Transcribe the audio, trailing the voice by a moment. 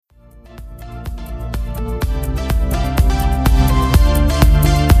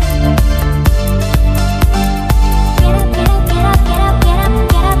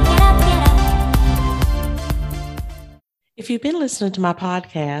you've been listening to my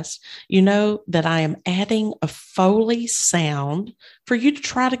podcast, you know that I am adding a Foley sound for you to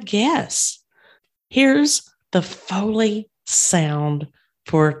try to guess. Here's the Foley sound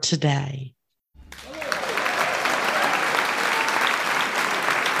for today.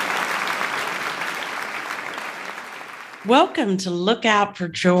 Welcome to Look Out for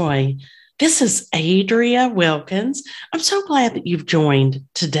Joy. This is Adria Wilkins. I'm so glad that you've joined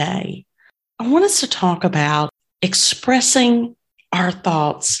today. I want us to talk about expressing our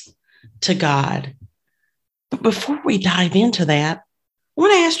thoughts to God. But before we dive into that, I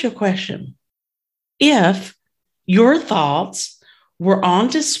want to ask you a question. If your thoughts were on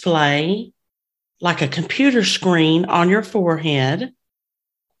display like a computer screen on your forehead,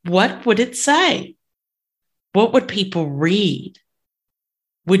 what would it say? What would people read?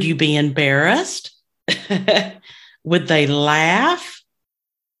 Would you be embarrassed? Would they laugh?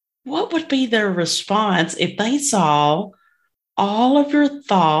 What would be their response if they saw all of your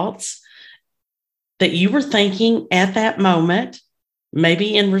thoughts that you were thinking at that moment,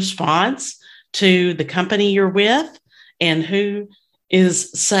 maybe in response to the company you're with and who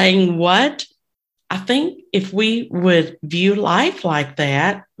is saying what? I think if we would view life like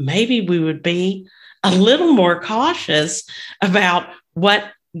that, maybe we would be a little more cautious about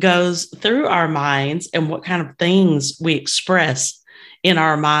what goes through our minds and what kind of things we express in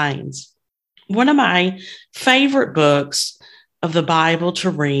our minds. One of my favorite books of the Bible to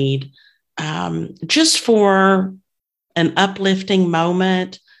read, just for an uplifting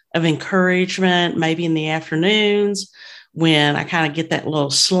moment of encouragement, maybe in the afternoons when I kind of get that little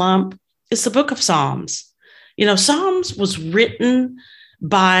slump, is the book of Psalms. You know, Psalms was written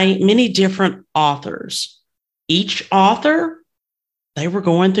by many different authors. Each author, they were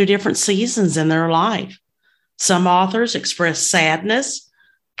going through different seasons in their life. Some authors express sadness,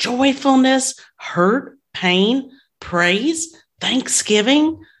 joyfulness, hurt, pain, praise,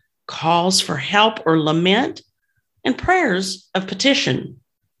 thanksgiving, calls for help or lament, and prayers of petition.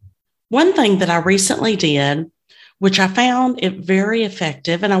 One thing that I recently did, which I found it very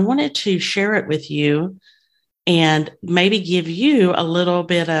effective, and I wanted to share it with you and maybe give you a little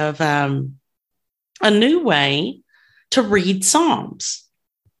bit of a new way to read Psalms.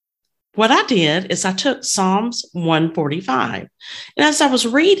 What I did is I took Psalms 145, and as I was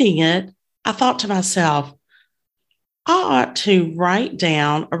reading it, I thought to myself, I ought to write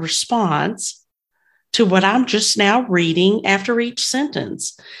down a response to what I'm just now reading after each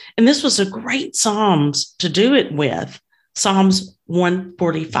sentence. And this was a great Psalms to do it with, Psalms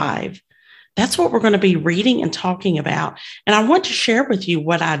 145. That's what we're going to be reading and talking about. And I want to share with you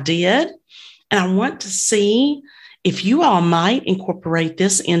what I did, and I want to see if you all might incorporate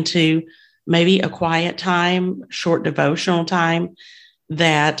this into maybe a quiet time, short devotional time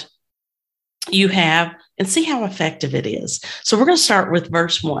that you have, and see how effective it is. So we're going to start with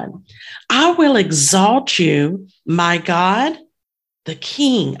verse 1. I will exalt you, my God, the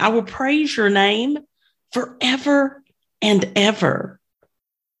King. I will praise your name forever and ever.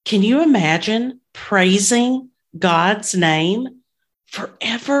 Can you imagine praising God's name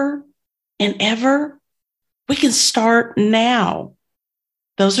forever and ever? We can start now.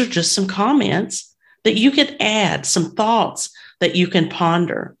 Those are just some comments that you could add, some thoughts that you can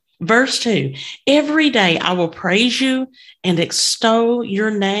ponder. Verse 2, every day I will praise you and extol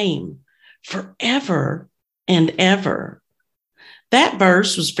your name forever and ever. That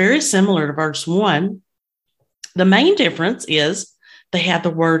verse was very similar to verse 1. The main difference is they had the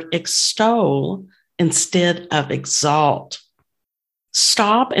word extol instead of exalt.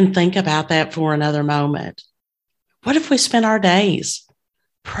 Stop and think about that for another moment. What if we spent our days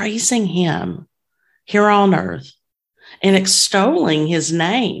praising him here on earth and extolling his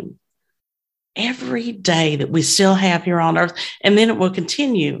name every day that we still have here on earth, and then it will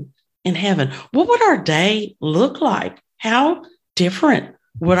continue in heaven? What would our day look like? How different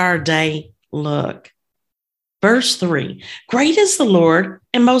would our day look? Verse 3, great is the Lord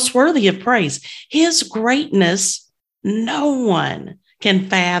and most worthy of praise. His greatness no one can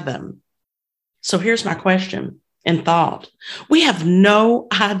fathom. So here's my question and thought. We have no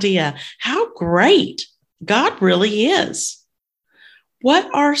idea how great God really is. What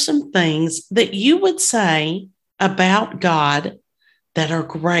are some things that you would say about God that are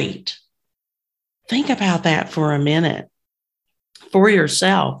great? Think about that for a minute for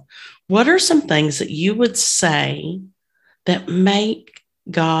yourself. What are some things that you would say that make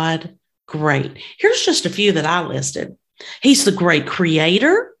God great? Here's just a few that I listed. He's the great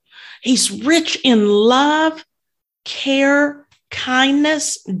creator. He's rich in love, care,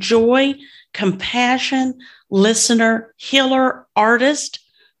 kindness, joy, compassion, listener, healer, artist,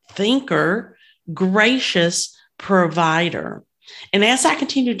 thinker, gracious, provider. And as I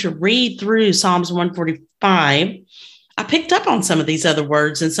continued to read through Psalms 145, I picked up on some of these other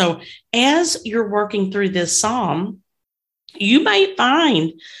words. And so as you're working through this psalm, you may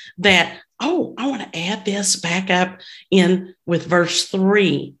find that, oh, I want to add this back up in with verse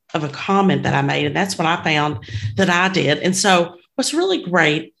 3 of a comment that I made. And that's what I found that I did. And so what's really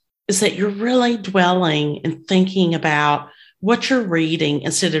great is that you're really dwelling and thinking about what you're reading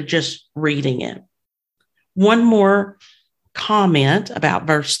instead of just reading it. One more comment about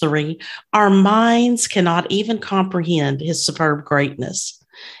verse 3. Our minds cannot even comprehend his superb greatness.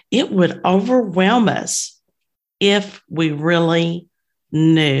 It would overwhelm us if we really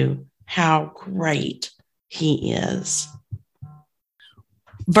knew how great he is.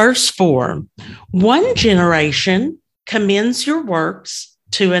 Verse 4, one generation commends your works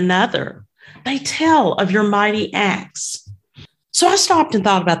to another. They tell of your mighty acts. So I stopped and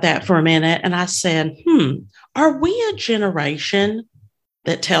thought about that for a minute, and I said, are we a generation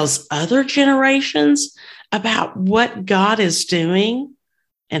that tells other generations about what God is doing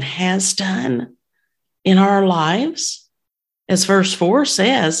and has done in our lives? As verse 4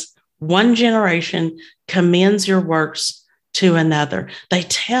 says, one generation commends your works to another. They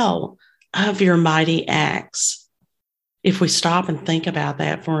tell of your mighty acts. If we stop and think about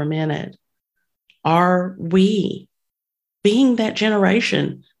that for a minute, are we being that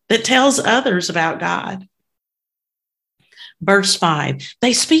generation that tells others about God? Verse 5,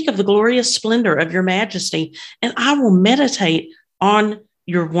 they speak of the glorious splendor of your majesty, and I will meditate on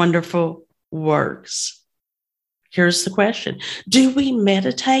your wonderful works. Here's the question. Do we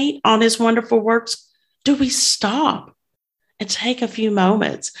meditate on his wonderful works? Do we stop and take a few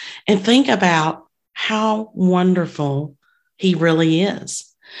moments and think about how wonderful he really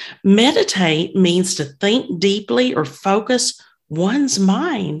is? Meditate means to think deeply or focus one's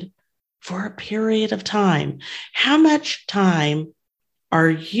mind for a period of time. How much time are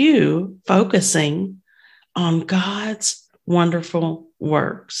you focusing on God's wonderful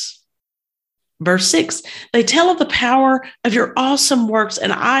works? Verse 6, they tell of the power of your awesome works,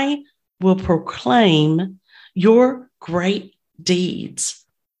 and I will proclaim your great deeds.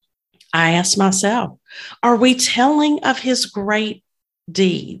 I ask myself, are we telling of his great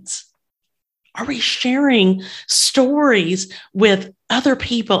deeds? Are we sharing stories with other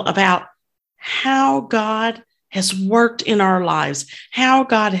people about how God has worked in our lives, how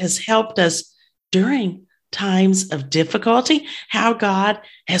God has helped us during times of difficulty, how God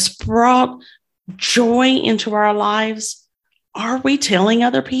has brought joy into our lives? Are we telling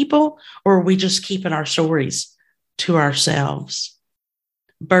other people, or are we just keeping our stories to ourselves?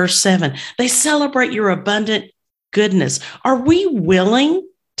 Verse 7, they celebrate your abundant goodness. Are we willing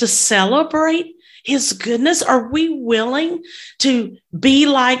to celebrate his goodness? Are we willing to be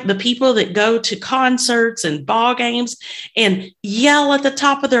like the people that go to concerts and ball games and yell at the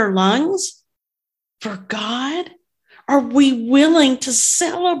top of their lungs for God? Are we willing to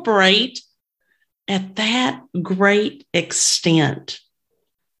celebrate at that great extent?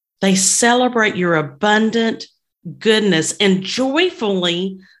 They celebrate your abundant goodness and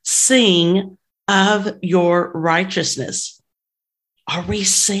joyfully sing of your righteousness. Are we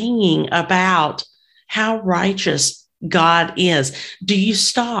singing about how righteous God is? Do you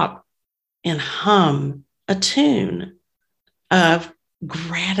stop and hum a tune of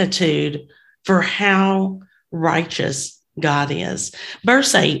gratitude for how righteous God is?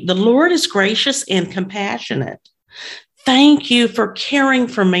 Verse 8, the Lord is gracious and compassionate. Thank you for caring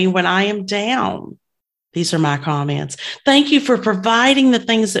for me when I am down. These are my comments. Thank you for providing the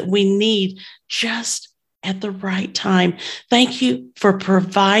things that we need just at the right time. Thank you for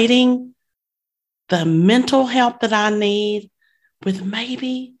providing the mental help that I need with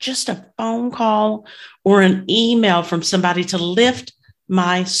maybe just a phone call or an email from somebody to lift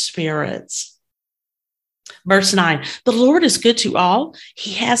my spirits. Verse 9, the Lord is good to all.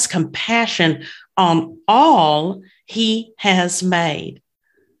 He has compassion on all he has made.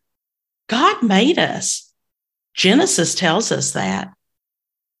 God made us. Genesis tells us that.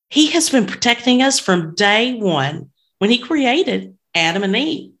 He has been protecting us from day one when he created Adam and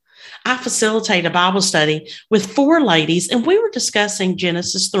Eve. I facilitate a Bible study with 4 ladies, and we were discussing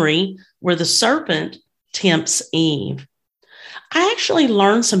Genesis 3, where the serpent tempts Eve. I actually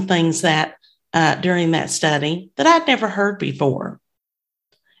learned some things that during that study that I'd never heard before.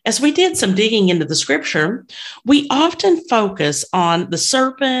 As we did some digging into the scripture, we often focus on the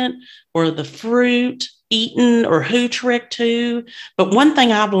serpent or the fruit eaten or who tricked who. But one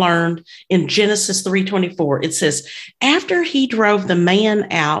thing I've learned in Genesis 3:24, it says, after he drove the man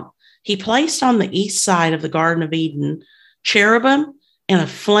out, he placed on the east side of the Garden of Eden cherubim and a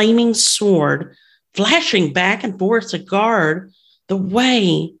flaming sword flashing back and forth to guard the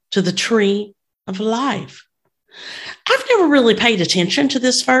way to the tree of life. I've never really paid attention to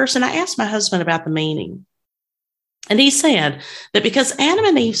this verse, and I asked my husband about the meaning. And he said that because Adam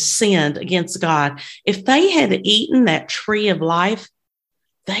and Eve sinned against God, if they had eaten that tree of life,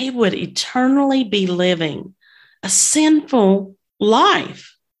 they would eternally be living a sinful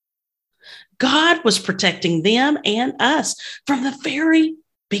life. God was protecting them and us from the very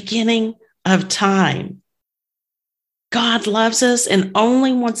beginning of time. God loves us and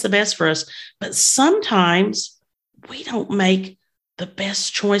only wants the best for us, but sometimes we don't make the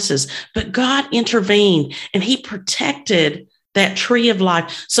best choices. But God intervened and he protected that tree of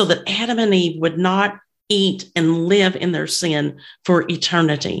life so that Adam and Eve would not eat and live in their sin for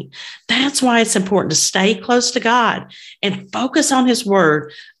eternity. That's why it's important to stay close to God and focus on his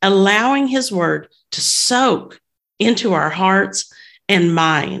word, allowing his word to soak into our hearts and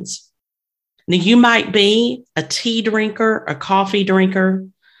minds. Now, you might be a tea drinker, a coffee drinker.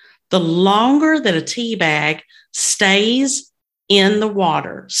 The longer that a tea bag stays in the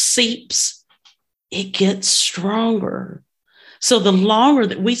water, seeps, it gets stronger. So the longer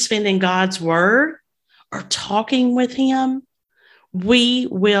that we spend in God's word or talking with him, we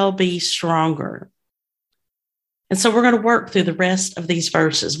will be stronger. And so we're going to work through the rest of these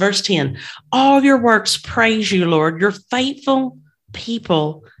verses. Verse 10, all your works praise you, Lord. Your faithful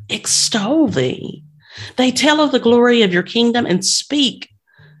people extol thee. They tell of the glory of your kingdom and speak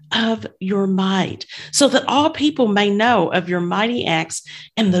of your might, so that all people may know of your mighty acts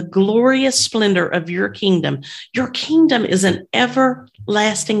and the glorious splendor of your kingdom. Your kingdom is an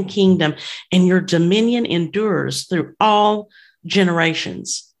everlasting kingdom, and your dominion endures through all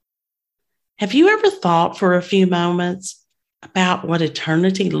generations. Have you ever thought for a few moments about what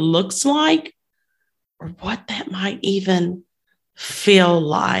eternity looks like, or what that might even feel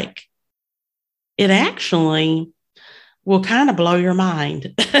like? It actually will kind of blow your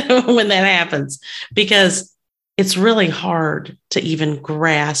mind when that happens, because it's really hard to even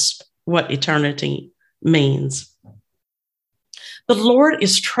grasp what eternity means. The Lord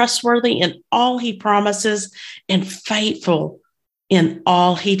is trustworthy in all he promises and faithful in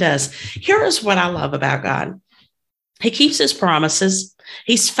all he does. Here is what I love about God. He keeps his promises.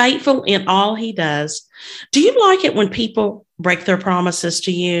 He's faithful in all he does. Do you like it when people break their promises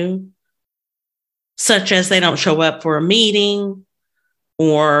to you? Such as they don't show up for a meeting,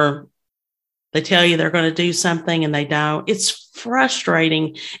 or they tell you they're going to do something and they don't. It's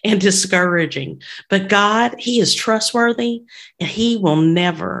frustrating and discouraging. But God, he is trustworthy and he will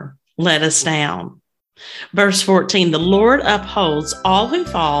never let us down. Verse 14, the Lord upholds all who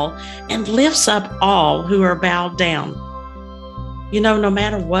fall and lifts up all who are bowed down. You know, no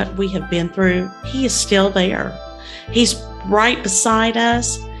matter what we have been through, he is still there. He's right beside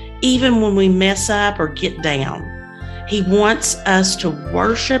us. Even when we mess up or get down, he wants us to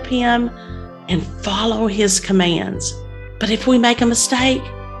worship him and follow his commands. But if we make a mistake,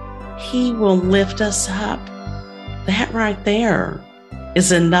 he will lift us up. That right there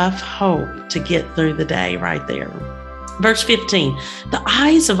is enough hope to get through the day right there. Verse 15, the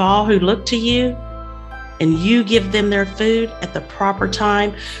eyes of all who look to you, and you give them their food at the proper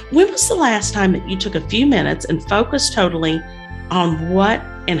time. When was the last time that you took a few minutes and focused totally on what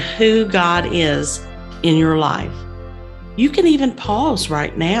and who God is in your life? You can even pause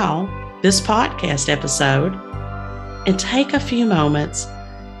right now, this podcast episode, and take a few moments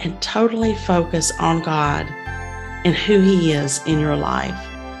and totally focus on God and who he is in your life.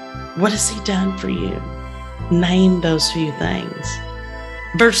 What has he done for you? Name those few things.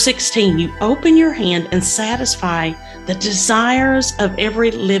 Verse 16, you open your hand and satisfy the desires of every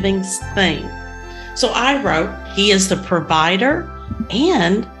living thing. So I wrote, he is the provider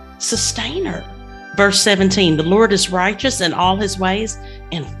and sustainer. Verse 17, the Lord is righteous in all his ways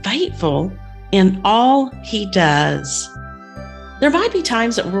and faithful in all he does. There might be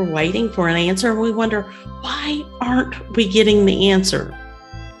times that we're waiting for an answer and we wonder, why aren't we getting the answer?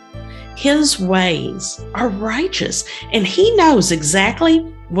 His ways are righteous and he knows exactly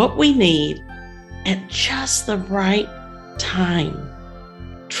what we need at just the right time.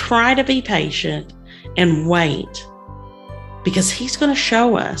 Try to be patient and wait, because he's going to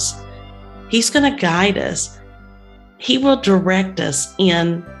show us. He's going to guide us. He will direct us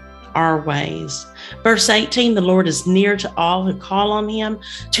in our ways. Verse 18, the Lord is near to all who call on him,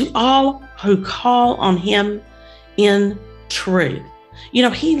 to all who call on him in truth. You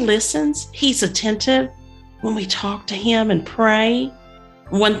know, he listens. He's attentive when we talk to him and pray.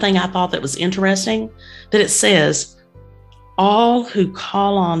 One thing I thought that was interesting, that it says, all who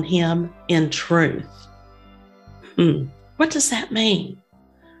call on him in truth. What does that mean?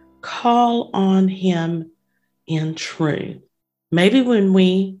 call on him in truth. Maybe when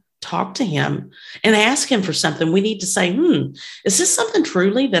we talk to him and ask him for something, we need to say, is this something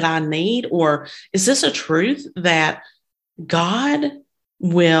truly that I need? Or is this a truth that God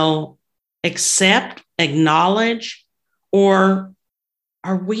will accept, acknowledge? Or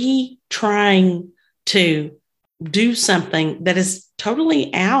are we trying to do something that is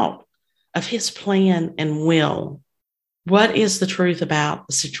totally out of his plan and will? What is the truth about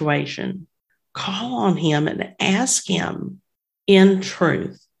the situation? Call on him and ask him in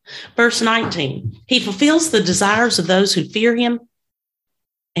truth. Verse 19, he fulfills the desires of those who fear him,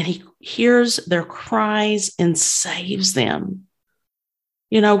 and he hears their cries and saves them.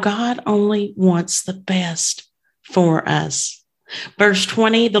 God only wants the best for us. Verse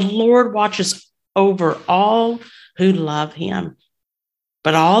 20, the Lord watches over all who love him,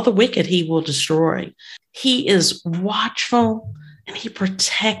 but all the wicked he will destroy. He is watchful and he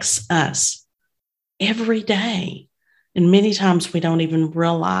protects us every day. And many times we don't even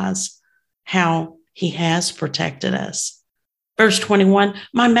realize how he has protected us. Verse 21,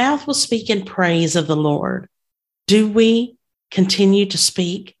 my mouth will speak in praise of the Lord. Do we continue to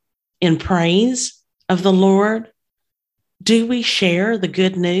speak in praise of the Lord? Do we share the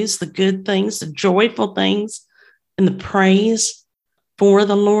good news, the good things, the joyful things, and the praise for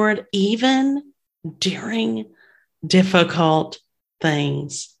the Lord, even during difficult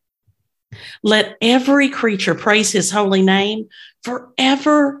things? Let every creature praise his holy name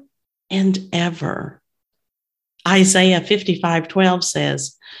forever and ever. Isaiah 55:12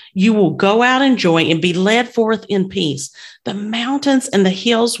 says, you will go out in joy and be led forth in peace. The mountains and the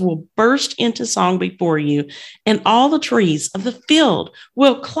hills will burst into song before you, and all the trees of the field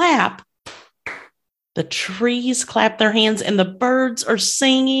will clap. The trees clap their hands, and the birds are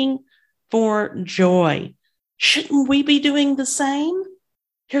singing for joy. Shouldn't we be doing the same?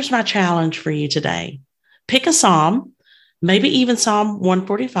 Here's my challenge for you today. Pick a psalm, maybe even Psalm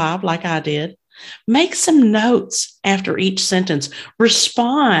 145 like I did. Make some notes after each sentence.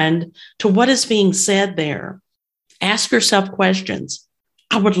 Respond to what is being said there. Ask yourself questions.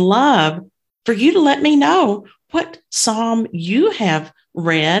 I would love for you to let me know what psalm you have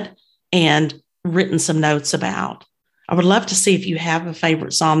read and written some notes about. I would love to see if you have a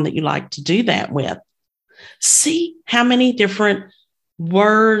favorite psalm that you like to do that with. See how many different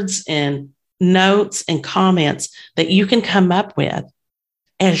words and notes and comments that you can come up with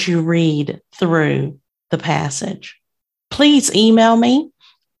as you read through the passage. Please email me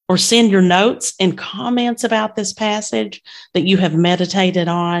or send your notes and comments about this passage that you have meditated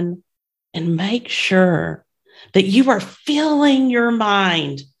on, and make sure that you are filling your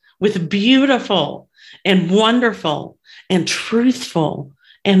mind with beautiful and wonderful and truthful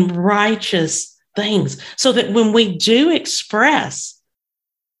and righteous things, so that when we do express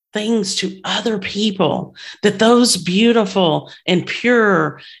things to other people, that those beautiful and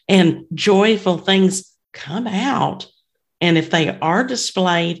pure and joyful things come out. And if they are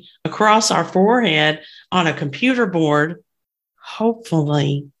displayed across our forehead on a computer board,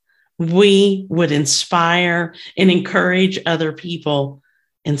 hopefully we would inspire and encourage other people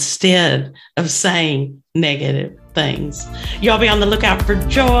instead of saying negative things. Y'all be on the lookout for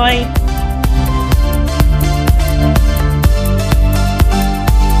joy.